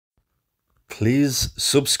Please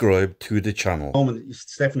subscribe to the channel.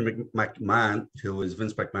 Stephanie McMahon, who is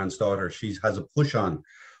Vince McMahon's daughter, she has a push on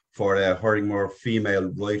for hiring more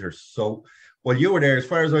female writers. So while you were there, as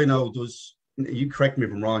far as I know, there was, you correct me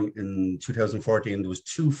if I'm wrong, in 2014, there was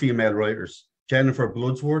two female writers, Jennifer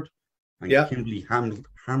Bloodsworth and Kimberly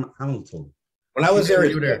Hamilton. When I was there,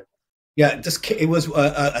 you were there. Yeah, it was.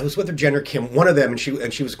 I was with her, Jenner Kim, one of them, and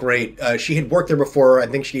she was great. She had worked there before. I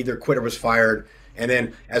think she either quit or was fired. And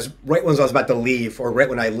then, right when I was about to leave, or right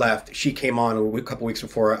when I left, she came on a couple weeks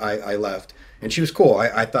before I left, and she was cool.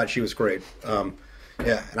 I thought she was great.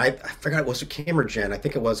 Yeah, and I forgot, was it Kim or Jen? I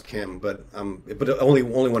think it was Kim, but only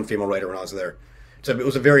one female writer when I was there. So it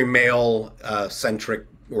was a very male centric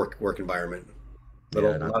work environment.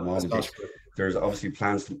 There's obviously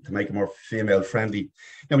plans to make it more female friendly.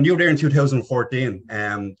 Now, when you were there in 2014,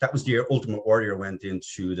 that was the year Ultimate Warrior went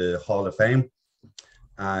into the Hall of Fame,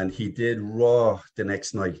 and he did Raw the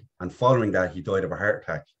next night. And following that, he died of a heart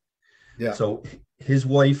attack. Yeah. So his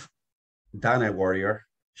wife, Dana Warrior,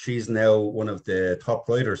 she's now one of the top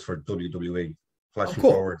writers for WWE, flashing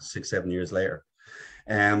forward 6-7 years later.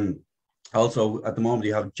 Also, at the moment,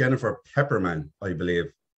 you have Jennifer Pepperman, I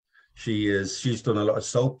believe. She's done a lot of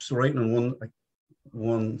soaps writing and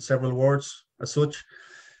won several awards as such.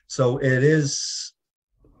 So it is,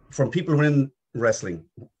 from people who are in wrestling,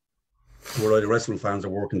 who are either wrestling fans or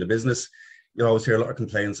work in the business, you always hear a lot of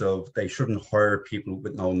complaints of they shouldn't hire people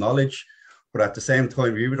with no knowledge. But at the same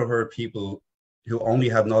time, you would have heard people who only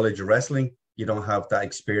have knowledge of wrestling, you don't have that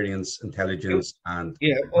experience, intelligence, and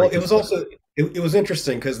well, it was also it was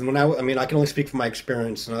interesting because when I can only speak from my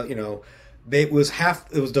experience. It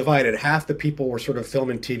was divided. Half the people were sort of film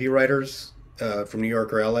and TV writers from New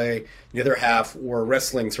York or LA. The other half were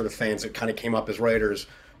wrestling sort of fans that kind of came up as writers.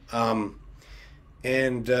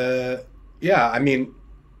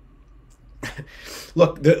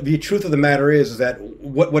 Look, the truth of the matter is that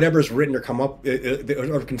whatever's written or come up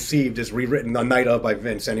or conceived is rewritten the night of by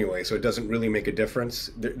Vince anyway, so it doesn't really make a difference.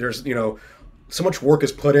 There's so much work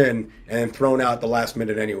is put in and thrown out the last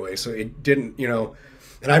minute anyway, so it didn't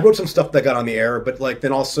And I wrote some stuff that got on the air, but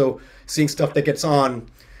then also seeing stuff that gets on,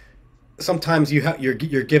 sometimes you're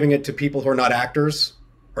giving it to people who are not actors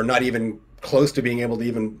or not even close to being able to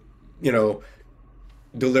even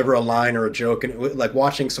deliver a line or a joke, and like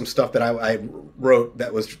watching some stuff that I wrote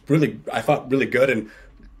that was I thought really good, and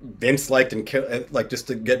Vince liked and just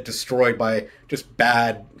to get destroyed by just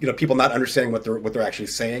bad people not understanding what they're actually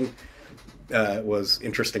saying was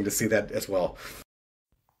interesting to see that as well.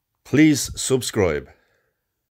 Please subscribe.